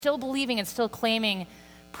still believing and still proclaiming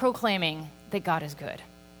that God is good.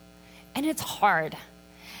 And it's hard.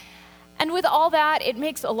 And with all that, it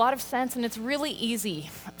makes a lot of sense, and it's really easy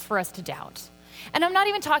for us to doubt. And I'm not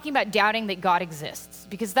even talking about doubting that God exists,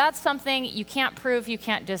 because that's something you can't prove, you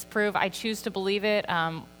can't disprove. I choose to believe it.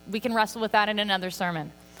 We can wrestle with that in another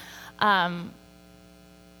sermon. But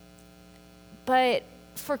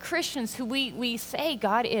for Christians who we say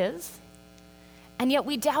God is, and yet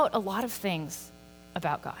we doubt a lot of things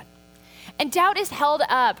about God. And doubt is held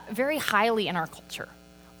up very highly in our culture.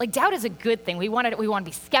 Like, doubt is a good thing. We want to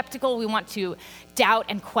be skeptical. We want to doubt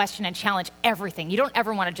and question and challenge everything. You don't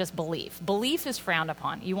ever want to just believe. Belief is frowned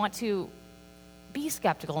upon. You want to be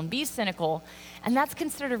skeptical and be cynical, and that's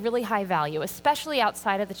considered a really high value, especially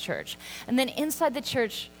outside of the church. And then inside the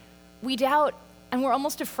church, we doubt, and we're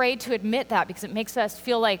almost afraid to admit that because it makes us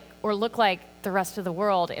feel like or look like the rest of the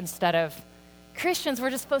world instead of Christians. We're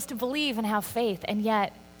just supposed to believe and have faith, and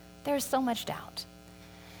yet there's so much doubt.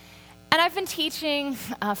 And I've been teaching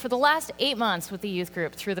for the last 8 months with the youth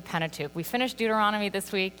group through the Pentateuch. We finished Deuteronomy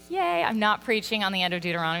this week. Yay, I'm not preaching on the end of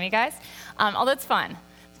Deuteronomy, guys, although it's fun.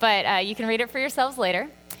 But you can read it for yourselves later.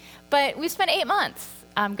 But we spent 8 months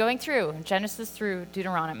going through Genesis through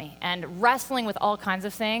Deuteronomy and wrestling with all kinds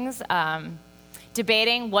of things,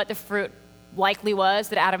 debating what the fruit likely was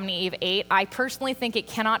that Adam and Eve ate. I personally think it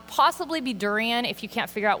cannot possibly be durian. If you can't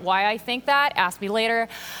figure out why I think that, ask me later.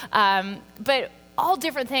 But all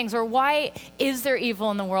different things, or why is there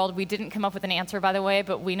evil in the world? We didn't come up with an answer, by the way,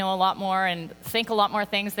 but we know a lot more and think a lot more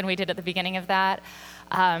things than we did at the beginning of that.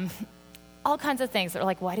 All kinds of things that are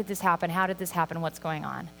like, why did this happen? How did this happen? What's going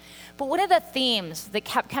on? But one of the themes that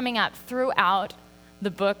kept coming up throughout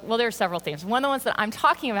the book, well, there are several themes. One of the ones that I'm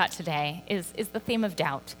talking about today is the theme of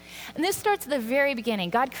doubt. And this starts at the very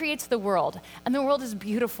beginning. God creates the world, and the world is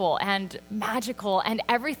beautiful and magical, and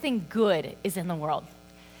everything good is in the world.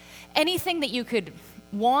 Anything that you could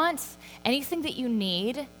want, anything that you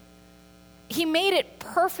need, he made it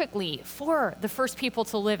perfectly for the first people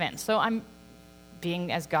to live in. So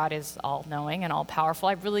being as God is all-knowing and all-powerful,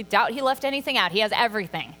 I really doubt he left anything out. He has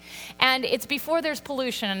everything. And it's before there's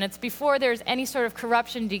pollution, and it's before there's any sort of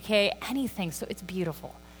corruption, decay, anything, so it's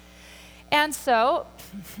beautiful. And so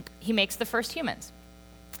he makes the first humans.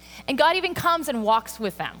 And God even comes and walks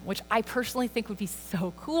with them, which I personally think would be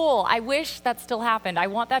so cool. I wish that still happened. I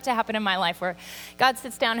want that to happen in my life, where God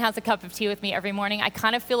sits down and has a cup of tea with me every morning. I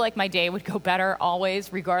kind of feel like my day would go better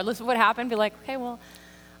always, regardless of what happened. Be like, okay, well,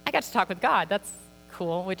 I got to talk with God. That's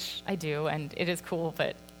cool, which I do, and it is cool,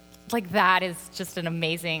 but like that is just an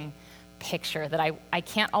amazing picture that I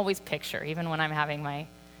can't always picture, even when I'm having my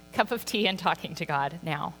cup of tea and talking to God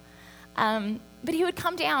now. But he would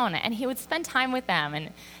come down and he would spend time with them and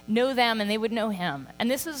know them, and they would know him. And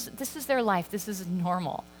this is their life. This is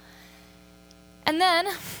normal. And then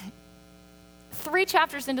 3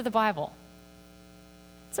 chapters into the Bible.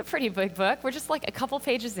 It's a pretty big book. We're just like a couple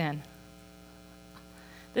pages in.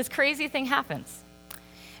 This crazy thing happens.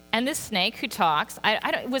 And this snake who talks,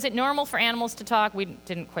 was it normal for animals to talk? We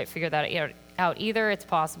didn't quite figure that out either. It's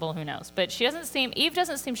possible, who knows. But Eve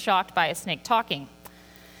doesn't seem shocked by a snake talking.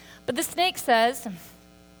 But the snake says,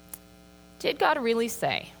 did God really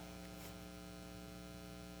say?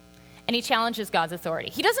 And he challenges God's authority.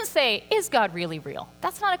 He doesn't say, is God really real?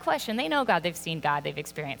 That's not a question. They know God. They've seen God. They've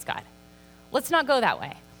experienced God. Let's not go that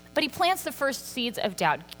way. But he plants the first seeds of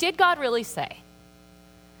doubt. Did God really say?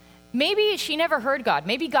 Maybe she never heard God.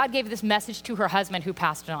 Maybe God gave this message to her husband who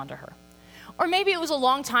passed it on to her. Or maybe it was a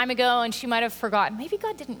long time ago and she might have forgotten. Maybe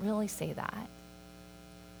God didn't really say that.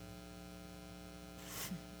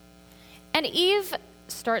 And Eve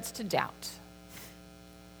starts to doubt.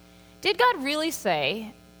 Did God really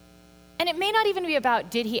say? And it may not even be about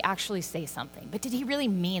did he actually say something, but did he really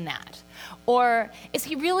mean that? Or is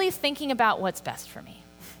he really thinking about what's best for me?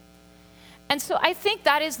 And so I think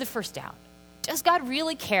that is the first doubt. Does God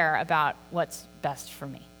really care about what's best for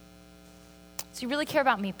me? Does he really care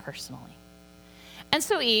about me personally? And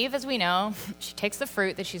so Eve, as we know, she takes the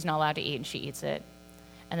fruit that she's not allowed to eat and she eats it.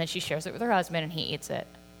 And then she shares it with her husband and he eats it.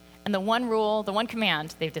 And the one rule, the one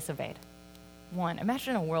command, they've disobeyed. One.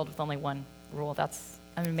 Imagine a world with only one rule. That's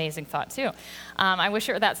an amazing thought too. I wish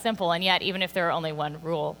it were that simple, and yet even if there were only one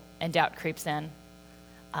rule and doubt creeps in,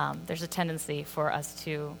 there's a tendency for us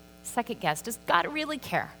to second guess. Does God really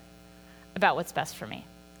care about what's best for me?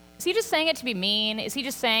 Is he just saying it to be mean? Is he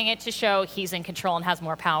just saying it to show he's in control and has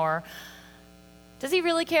more power? Does he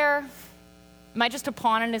really care? Am I just a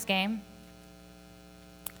pawn in his game?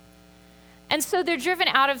 And so they're driven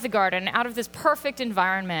out of the garden, out of this perfect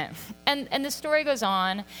environment. And the story goes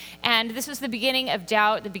on, and this is the beginning of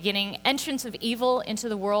doubt, the beginning entrance of evil into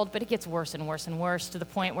the world, but it gets worse and worse and worse to the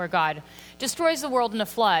point where God destroys the world in a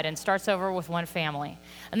flood and starts over with one family.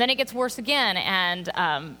 And then it gets worse again,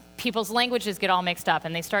 and people's languages get all mixed up,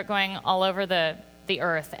 and they start going all over the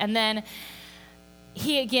earth. And then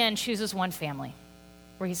he again chooses one family,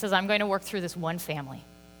 where he says, I'm going to work through this one family.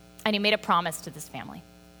 And he made a promise to this family.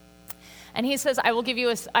 And he says, I will give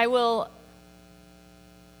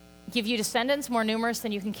you descendants more numerous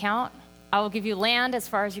than you can count. I will give you land as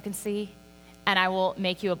far as you can see. And I will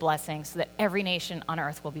make you a blessing so that every nation on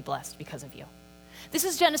earth will be blessed because of you. This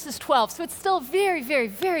is Genesis 12, so it's still very, very,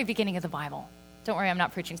 very beginning of the Bible. Don't worry, I'm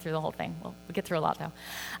not preaching through the whole thing. We'll get through a lot, though.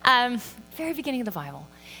 Very beginning of the Bible.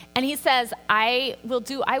 And he says, he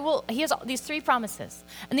has these 3 promises.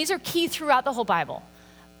 And these are key throughout the whole Bible.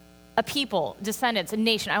 A people, descendants, a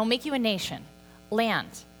nation. I will make you a nation. Land.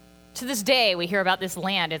 To this day, we hear about this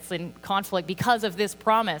land. It's in conflict because of this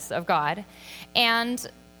promise of God. And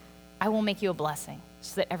I will make you a blessing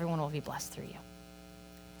so that everyone will be blessed through you.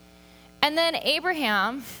 And then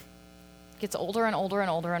Abraham gets older and older and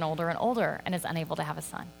older and older and older and is unable to have a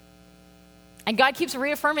son. And God keeps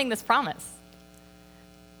reaffirming this promise.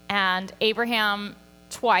 And Abraham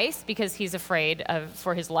twice, because he's afraid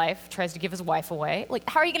for his life, tries to give his wife away. Like,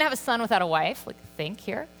 how are you going to have a son without a wife? Like, think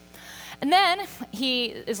here. And then he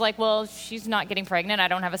is like, well, she's not getting pregnant. I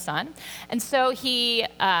don't have a son. And so he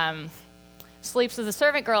sleeps with a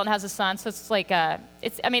servant girl and has a son. So it's like,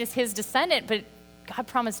 it's his descendant, but God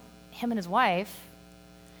promised him and his wife.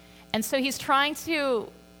 And so he's trying to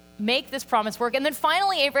make this promise work. And then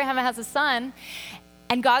finally, Abraham has a son.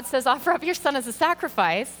 And God says, offer up your son as a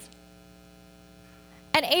sacrifice.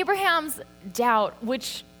 And Abraham's doubt,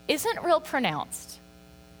 which isn't real pronounced,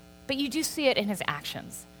 but you do see it in his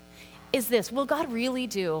actions, is this: will God really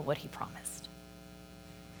do what he promised?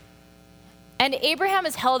 And Abraham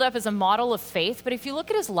is held up as a model of faith, but if you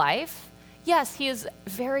look at his life, yes, he is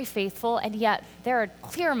very faithful, and yet there are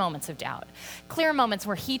clear moments of doubt, clear moments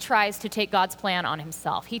where he tries to take God's plan on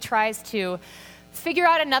himself. He tries to figure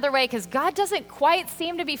out another way because God doesn't quite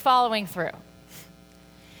seem to be following through.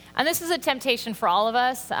 And this is a temptation for all of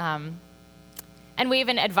us. And we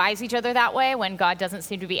even advise each other that way when God doesn't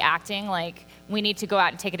seem to be acting. Like, we need to go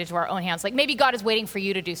out and take it into our own hands. Like, maybe God is waiting for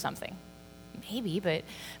you to do something. Maybe, but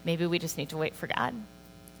maybe we just need to wait for God.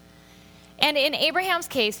 And in Abraham's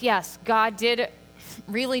case, yes, God did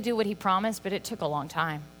really do what he promised, but it took a long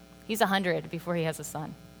time. He's 100 before he has a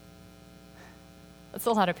son. That's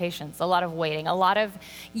a lot of patience, a lot of waiting, a lot of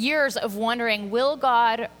years of wondering, will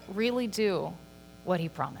God really do what he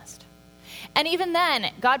promised? And even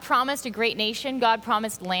then, God promised a great nation. God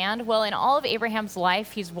promised land. Well, in all of Abraham's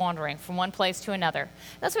life, he's wandering from one place to another.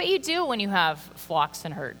 That's what you do when you have flocks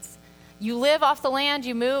and herds. You live off the land.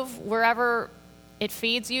 You move wherever it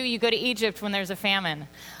feeds you. You go to Egypt when there's a famine.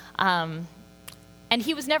 And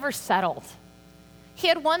he was never settled. He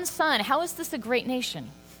had one son. How is this a great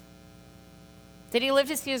nation? Did he live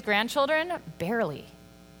to see his grandchildren? Barely.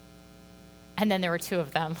 And then there were 2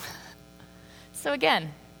 of them. So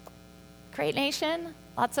again, great nation,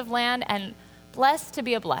 lots of land, and blessed to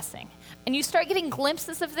be a blessing. And you start getting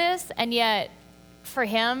glimpses of this, and yet for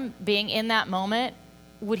him being in that moment,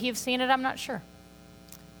 would he have seen it? I'm not sure.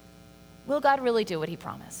 Will God really do what he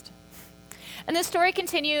promised? And the story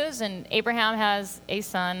continues, and Abraham has a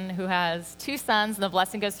son who has 2 sons, and the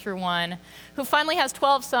blessing goes through one, who finally has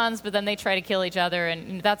 12 sons, but then they try to kill each other,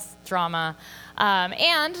 and that's drama.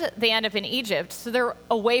 And they end up in Egypt, so they're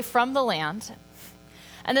away from the land.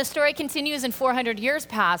 And the story continues, and 400 years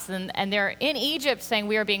pass, and they're in Egypt saying,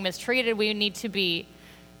 we are being mistreated. We need to be.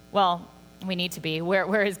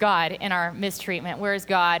 Where is God in our mistreatment? Where is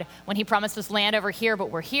God when he promised us land over here,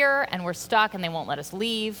 but we're here, and we're stuck, and they won't let us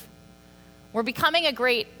leave? We're becoming a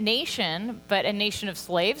great nation, but a nation of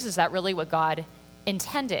slaves. Is that really what God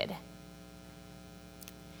intended?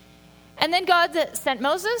 And then God sent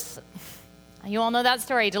Moses. You all know that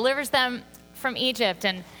story. He delivers them from Egypt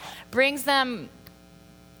and brings them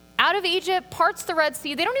out of Egypt, parts the Red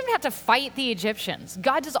Sea. They don't even have to fight the Egyptians.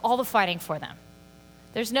 God does all the fighting for them.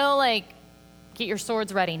 There's no, get your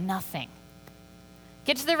swords ready, nothing.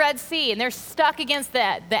 Get to the Red Sea, and they're stuck against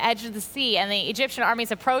the edge of the sea, and the Egyptian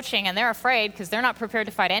army's approaching, and they're afraid because they're not prepared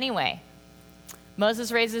to fight anyway.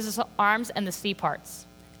 Moses raises his arms, and the sea parts.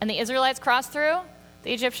 And the Israelites cross through.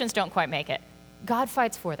 The Egyptians don't quite make it. God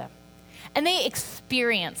fights for them. And they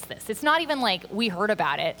experience this. It's not even like we heard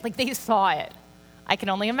about it. They saw it. I can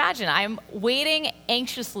only imagine. I'm waiting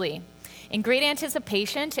anxiously in great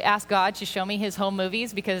anticipation to ask God to show me his home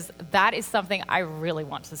movies because that is something I really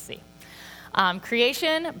want to see.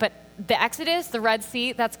 creation, but the Exodus, the Red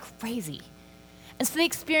Sea, that's crazy. And so they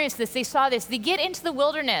experienced this. They saw this. They get into the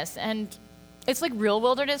wilderness, and it's like real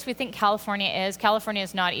wilderness. We think California is. California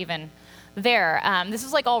is not even there. This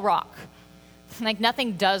is like all rock. Like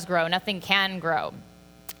nothing does grow. Nothing can grow.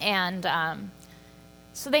 And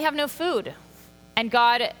so they have no food. And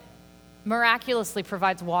God miraculously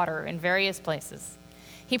provides water in various places.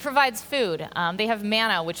 He provides food. They have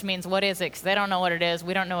manna, which means what is it? Because they don't know what it is.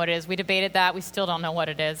 We don't know what it is. We debated that. We still don't know what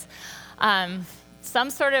it is. Some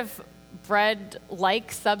sort of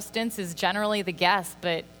bread-like substance is generally the guess,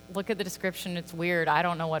 but look at the description. It's weird. I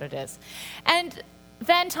don't know what it is. And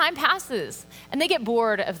then time passes, and they get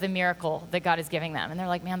bored of the miracle that God is giving them. And they're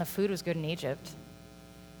like, man, the food was good in Egypt.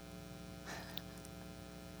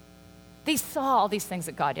 They saw all these things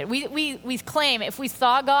that God did. We claim if we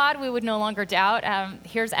saw God, we would no longer doubt.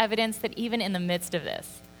 Here's evidence that even in the midst of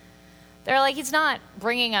this, they're like, he's not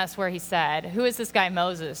bringing us where he said. Who is this guy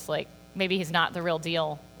Moses? Like, maybe he's not the real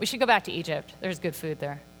deal. We should go back to Egypt. There's good food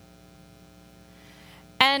there.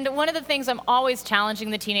 And one of the things I'm always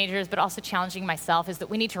challenging the teenagers, but also challenging myself, is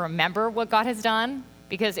that we need to remember what God has done.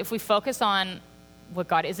 Because if we focus on what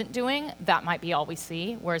God isn't doing, that might be all we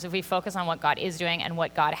see. Whereas if we focus on what God is doing and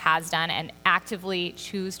what God has done and actively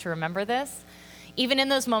choose to remember this, even in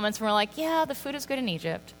those moments when we're like, yeah, the food is good in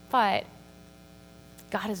Egypt, but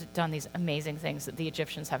God has done these amazing things that the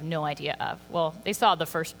Egyptians have no idea of. Well, they saw the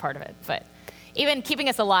first part of it, but even keeping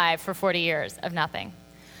us alive for 40 years of nothing.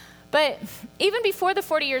 But even before the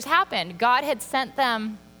 40 years happened, God had sent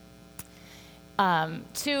them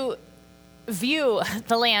to view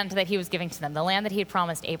the land that he was giving to them, the land that he had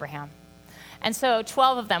promised Abraham. And so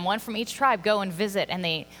 12 of them, one from each tribe, go and visit, and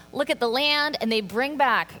they look at the land, and they bring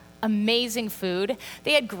back amazing food.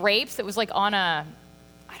 They had grapes that was like on a,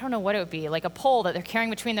 I don't know what it would be, like a pole that they're carrying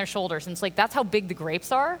between their shoulders. And it's like, that's how big the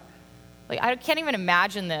grapes are. Like, I can't even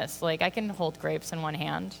imagine this. Like, I can hold grapes in one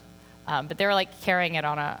hand, but they were like carrying it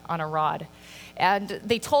on a rod. And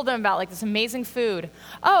they told them about like this amazing food.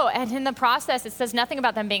 Oh, and in the process, it says nothing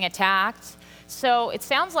about them being attacked. So it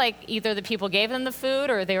sounds like either the people gave them the food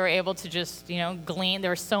or they were able to just, glean. There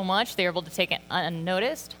was so much, they were able to take it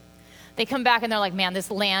unnoticed. They come back and they're like, man, this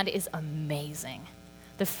land is amazing.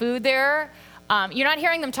 The food there, you're not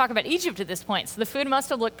hearing them talk about Egypt at this point, so the food must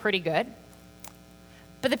have looked pretty good.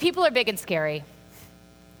 But the people are big and scary.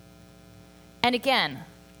 And again,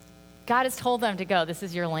 God has told them to go, this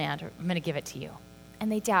is your land, I'm going to give it to you. And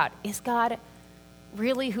they doubt, is God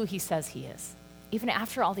really who he says he is, even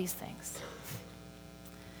after all these things?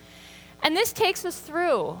 And this takes us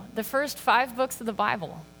through the first 5 books of the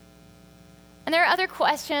Bible. And there are other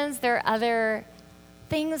questions, there are other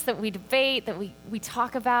things that we debate, that we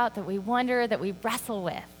talk about, that we wonder, that we wrestle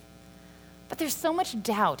with. But there's so much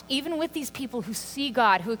doubt, even with these people who see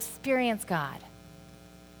God, who experience God.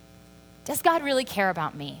 Does God really care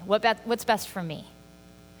about me? What's best for me?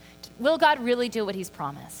 Will God really do what he's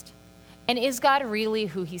promised? And is God really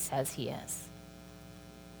who he says he is?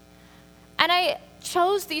 And I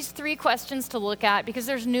chose these 3 questions to look at because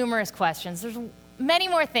there's numerous questions. There's many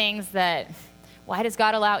more things that, why does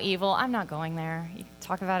God allow evil? I'm not going there. You can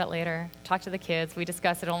talk about it later. Talk to the kids. We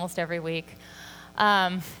discuss it almost every week.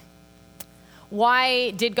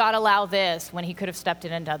 Why did God allow this when he could have stepped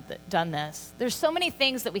in and done this? There's so many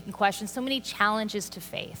things that we can question, so many challenges to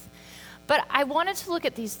faith. But I wanted to look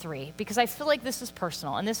at these 3 because I feel like this is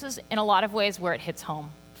personal, and this is in a lot of ways where it hits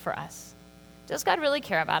home for us. Does God really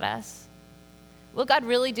care about us? Will God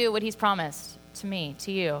really do what he's promised to me,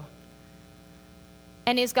 to you?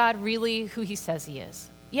 And is God really who he says he is?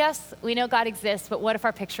 Yes, we know God exists, but what if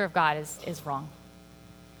our picture of God is wrong?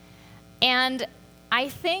 And I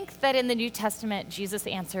think that in the New Testament, Jesus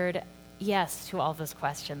answered yes to all those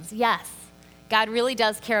questions. Yes, God really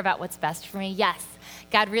does care about what's best for me. Yes,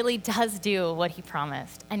 God really does do what he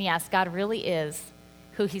promised. And yes, God really is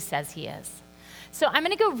who he says he is. So I'm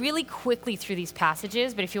going to go really quickly through these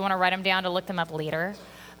passages, but if you want to write them down to look them up later.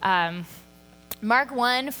 Mark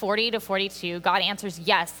 1, 40 to 42, God answers,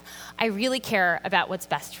 yes, I really care about what's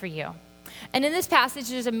best for you. And in this passage,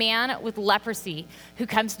 there's a man with leprosy who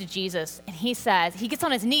comes to Jesus, and he gets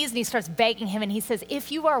on his knees and he starts begging him, and he says,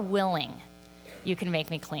 if you are willing, you can make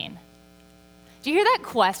me clean. Do you hear that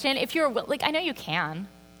question? If you're, I know you can.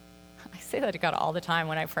 I say that to God all the time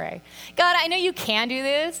when I pray. God, I know you can do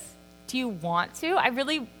this. Do you want to?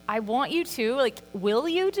 I want you to. Will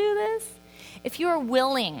you do this? If you are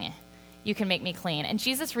willing, you can make me clean. And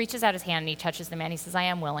Jesus reaches out his hand and he touches the man. He says, I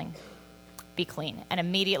am willing. Be clean. And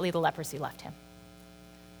immediately the leprosy left him.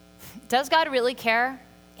 Does God really care?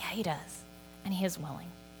 Yeah, he does. And he is willing.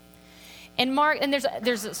 In Mark, and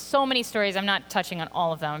there's so many stories, I'm not touching on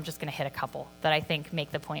all of them, I'm just going to hit a couple that I think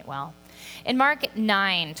make the point well. In Mark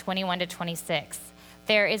 9:21-26,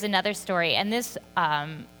 there is another story, and this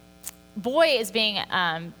boy is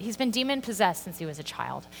he's been demon-possessed since he was a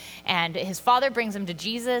child. And his father brings him to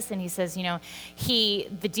Jesus, and he says,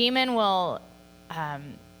 the demon will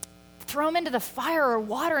throw him into the fire or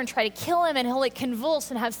water and try to kill him, and he'll convulse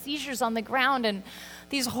and have seizures on the ground, and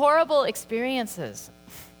these horrible experiences.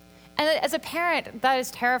 And as a parent, that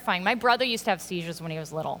is terrifying. My brother used to have seizures when he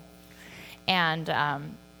was little. And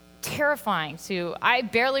terrifying I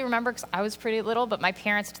barely remember because I was pretty little, but my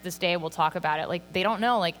parents to this day will talk about it. They don't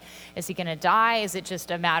know, is he going to die? Is it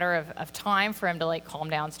just a matter of time for him to calm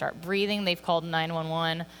down, start breathing? They've called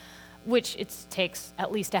 911, which it takes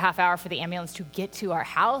at least a half hour for the ambulance to get to our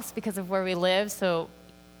house because of where we live. So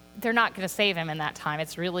they're not going to save him in that time.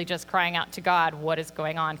 It's really just crying out to God, what is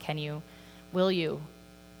going on? Will you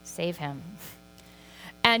save him?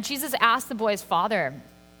 And Jesus asked the boy's father,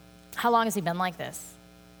 how long has he been like this?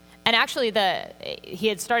 And actually, he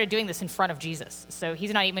had started doing this in front of Jesus. So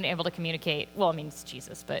he's not even able to communicate. Well, it's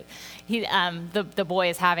Jesus, but the boy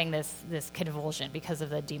is having this convulsion because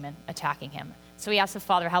of the demon attacking him. So he asked the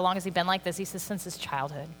father, how long has he been like this? He says, since his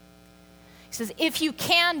childhood. He says, if you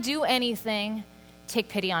can do anything, take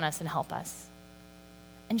pity on us and help us.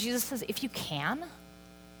 And Jesus says, if you can,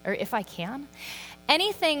 or if I can,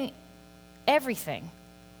 everything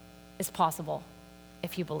is possible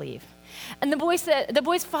if you believe. And the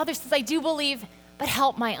boy's father says, I do believe, but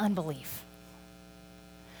help my unbelief.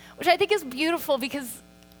 Which I think is beautiful because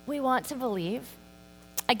we want to believe.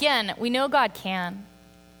 Again, we know God can.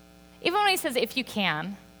 Even when he says, if you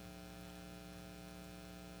can,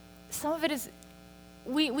 some of it is,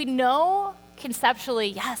 we know conceptually,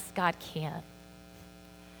 yes, God can.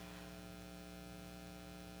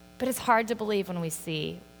 But it's hard to believe when we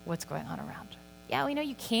see what's going on around. Yeah, we know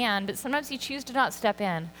you can, but sometimes you choose to not step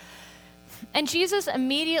in. And Jesus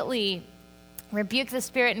immediately rebuked the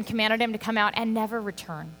spirit and commanded him to come out and never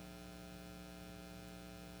return.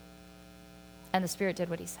 And the spirit did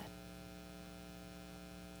what he said.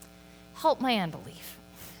 Help my unbelief.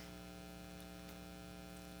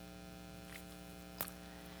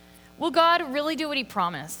 Will God really do what he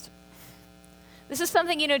promised? This is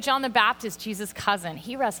something, John the Baptist, Jesus' cousin,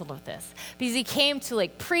 he wrestled with this because he came to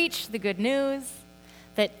preach the good news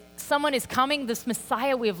that someone is coming, this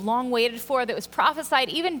Messiah we have long waited for, that was prophesied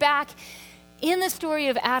even back in the story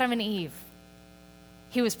of Adam and Eve.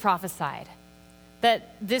 He was prophesied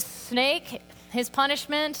that this snake, his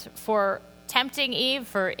punishment for tempting Eve,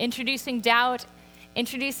 for introducing doubt,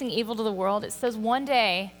 introducing evil to the world, it says one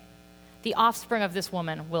day the offspring of this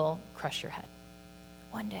woman will crush your head.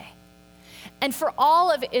 One day. And for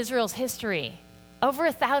all of Israel's history, over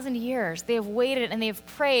 1,000 years, they have waited and they have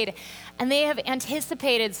prayed and they have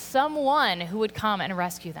anticipated someone who would come and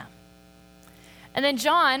rescue them. And then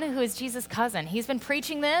John, who is Jesus' cousin, he's been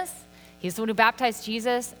preaching this. He's the one who baptized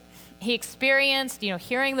Jesus. He experienced,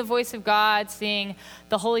 hearing the voice of God, seeing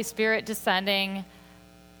the Holy Spirit descending.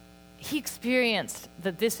 He experienced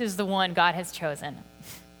that this is the one God has chosen.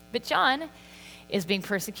 But John is being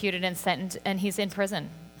persecuted and sentenced, and he's in prison.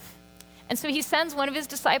 And so he sends one of his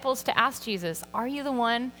disciples to ask Jesus, are you the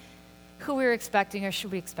one who we're expecting, or should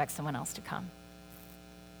we expect someone else to come?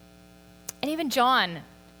 And even John,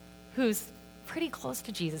 who's pretty close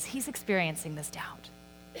to Jesus, he's experiencing this doubt.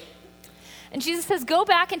 And Jesus says, go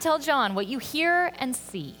back and tell John what you hear and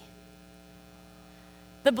see.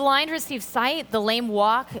 The blind receive sight, the lame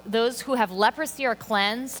walk, those who have leprosy are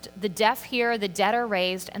cleansed, the deaf hear, the dead are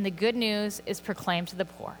raised, and the good news is proclaimed to the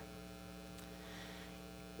poor.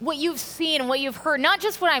 What you've seen and what you've heard, not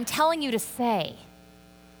just what I'm telling you to say,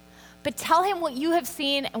 but tell him what you have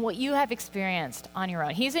seen and what you have experienced on your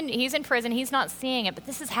own. He's in prison, he's not seeing it, but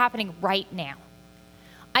this is happening right now.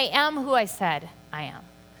 I am who I said I am.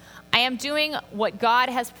 I am doing what God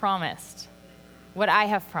has promised, what I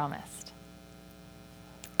have promised.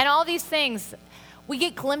 And all these things we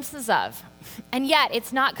get glimpses of, and yet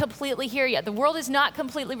it's not completely here yet. The world is not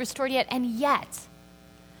completely restored yet, and yet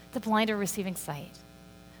the blind are receiving sight.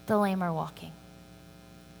 The lame are walking.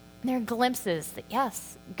 And there are glimpses that,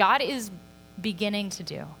 yes, God is beginning to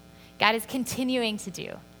do. God is continuing to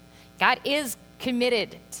do. God is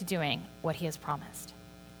committed to doing what he has promised.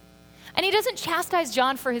 And he doesn't chastise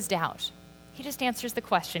John for his doubt. He just answers the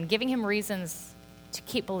question, giving him reasons to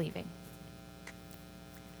keep believing.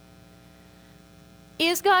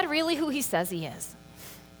 Is God really who he says he is?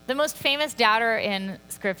 The most famous doubter in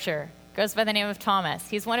Scripture goes by the name of Thomas.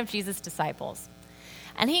 He's one of Jesus' disciples.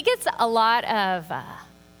 And he gets a lot of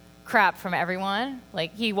crap from everyone.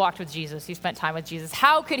 Like, he walked with Jesus. He spent time with Jesus.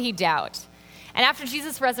 How could he doubt? And after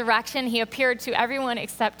Jesus' resurrection, he appeared to everyone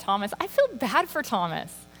except Thomas. I feel bad for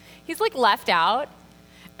Thomas. He's like left out.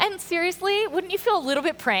 And seriously, wouldn't you feel a little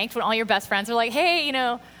bit pranked when all your best friends are like, hey, you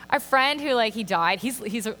know, our friend who like he died,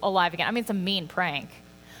 he's alive again. I mean, it's a mean prank.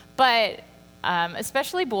 But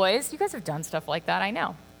especially boys, you guys have done stuff like that, I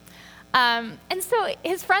know. And so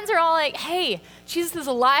his friends are all like, hey, Jesus is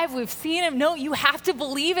alive. We've seen him. No, you have to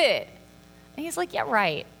believe it. And he's like, yeah,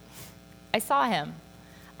 right. I saw him.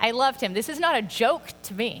 I loved him. This is not a joke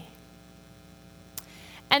to me.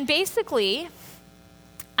 And basically,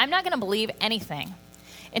 I'm not going to believe anything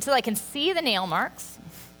until I can see the nail marks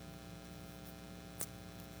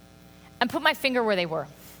and put my finger where they were.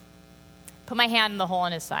 Put my hand in the hole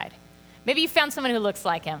in his side. Maybe you found someone who looks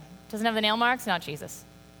like him. Doesn't have the nail marks, not Jesus.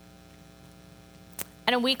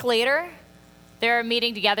 And a week later, they're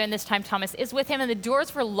meeting together, and this time Thomas is with him, and the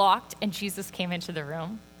doors were locked, and Jesus came into the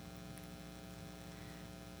room.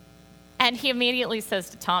 And he immediately says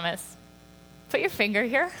to Thomas, put your finger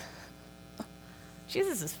here.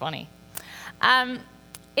 Jesus is funny.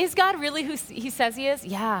 Is God really who he says he is?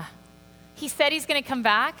 Yeah. He said he's going to come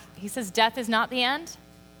back. He says death is not the end.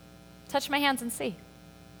 Touch my hands and see.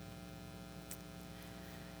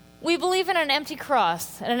 We believe in an empty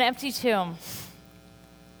cross and an empty tomb.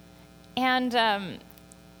 And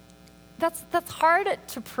that's hard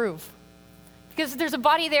to prove. Because if there's a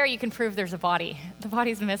body there, you can prove there's a body. The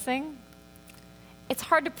body's missing. It's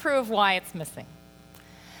hard to prove why it's missing.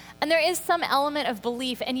 And there is some element of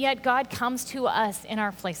belief, and yet God comes to us in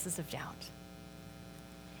our places of doubt.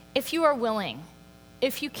 If you are willing,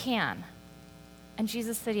 if you can, and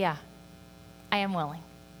Jesus said, yeah, I am willing,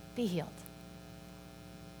 be healed.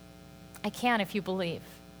 I can if you believe.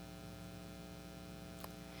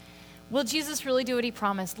 Will Jesus really do what he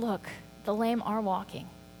promised? Look, the lame are walking.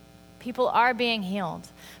 People are being healed.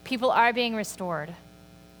 People are being restored.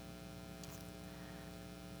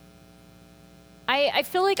 I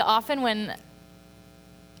feel like often when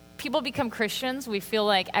people become Christians, we feel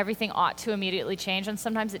like everything ought to immediately change, and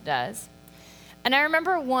sometimes it does. And I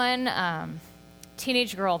remember one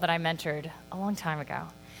teenage girl that I mentored a long time ago.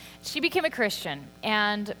 She became a Christian,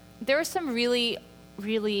 and there were some really,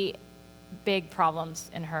 really big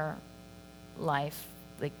problems in her life,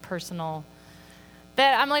 like personal,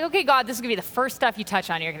 that I'm like, okay, God, this is going to be the first stuff you touch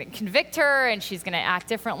on. You're going to convict her, and she's going to act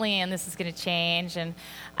differently, and this is going to change. And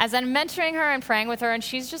as I'm mentoring her and praying with her, and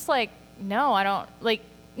she's just like, no, I don't, like,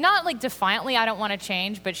 not like defiantly, I don't want to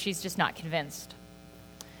change, but she's just not convinced.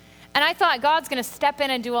 And I thought, God's going to step in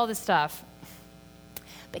and do all this stuff.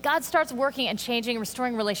 But God starts working and changing,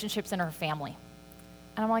 restoring relationships in her family.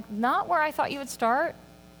 And I'm like, not where I thought you would start,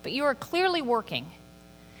 but you are clearly working.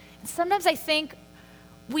 And sometimes I think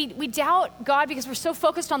we doubt God because we're so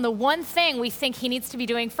focused on the one thing we think he needs to be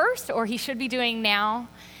doing first or he should be doing now,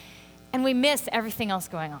 and we miss everything else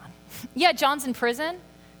going on. Yeah, John's in prison,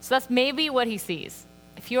 so that's maybe what he sees.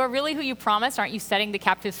 If you are really who you promised, aren't you setting the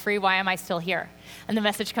captives free? Why am I still here? And the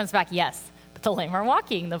message comes back, yes, but the lame are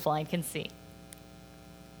walking, the blind can see.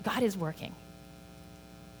 God is working.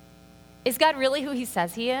 Is God really who he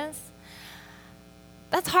says he is?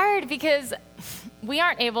 That's hard because we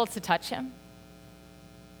aren't able to touch him.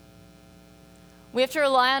 We have to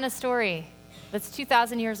rely on a story that's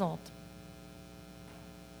 2,000 years old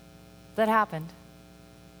that happened.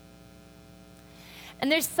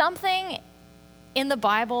 And there's something in the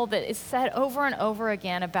Bible that is said over and over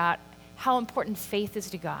again about how important faith is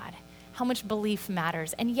to God, how much belief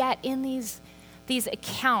matters. And yet in these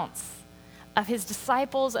accounts of his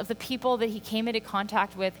disciples, of the people that he came into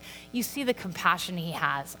contact with, you see the compassion he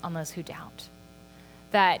has on those who doubt.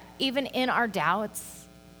 That even in our doubts,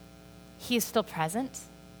 he is still present.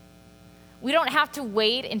 We don't have to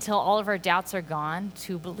wait until all of our doubts are gone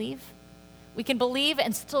to believe. We can believe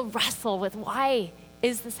and still wrestle with, why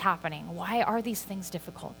is this happening? Why are these things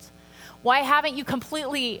difficult? Why haven't you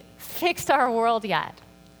completely fixed our world yet?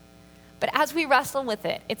 But as we wrestle with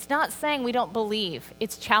it, it's not saying we don't believe.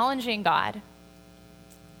 It's challenging God.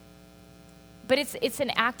 But it's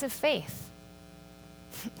an act of faith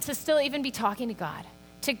to still even be talking to God,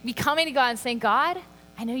 to be coming to God and saying, God,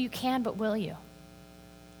 I know you can, but will you?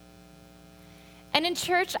 And in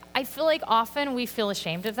church, I feel like often we feel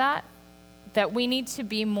ashamed of that we need to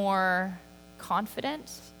be more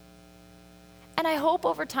confident. And I hope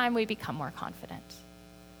over time we become more confident,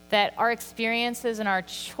 that our experiences and our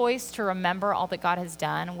choice to remember all that God has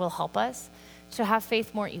done will help us to have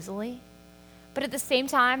faith more easily. But at the same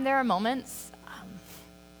time, there are moments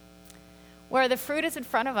where the fruit is in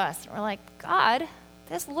front of us, and we're like, God,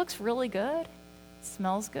 this looks really good,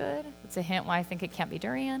 smells good. It's a hint why I think it can't be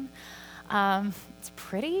durian. It's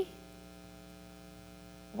pretty.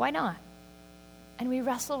 Why not? And we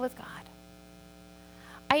wrestle with God.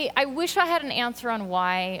 I wish I had an answer on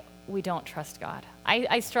why we don't trust God.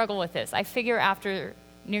 I struggle with this. I figure after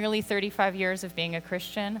nearly 35 years of being a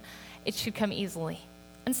Christian, it should come easily.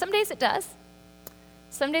 And some days it does.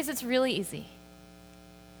 Some days it's really easy.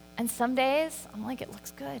 And some days I'm like, it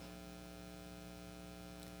looks good. And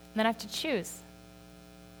then I have to choose.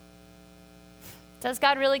 Does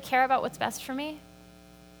God really care about what's best for me?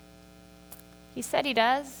 He said he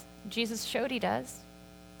does. Jesus showed he does.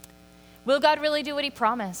 Will God really do what he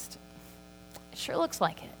promised? It sure looks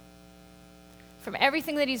like it. From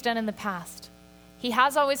everything that he's done in the past, he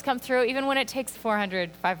has always come through, even when it takes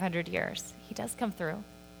 400, 500 years. He does come through.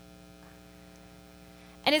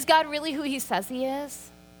 And is God really who he says he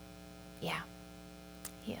is? Yeah,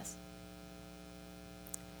 he is.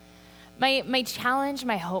 My challenge,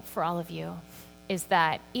 my hope for all of you is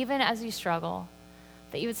that even as you struggle,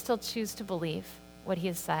 that you would still choose to believe what he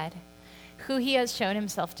has said, who he has shown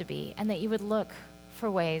himself to be, and that you would look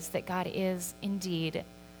for ways that God is indeed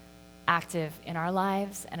active in our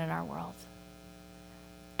lives and in our world.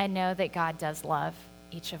 And know that God does love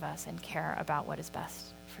each of us and care about what is best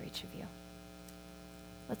for each of you.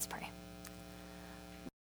 Let's pray.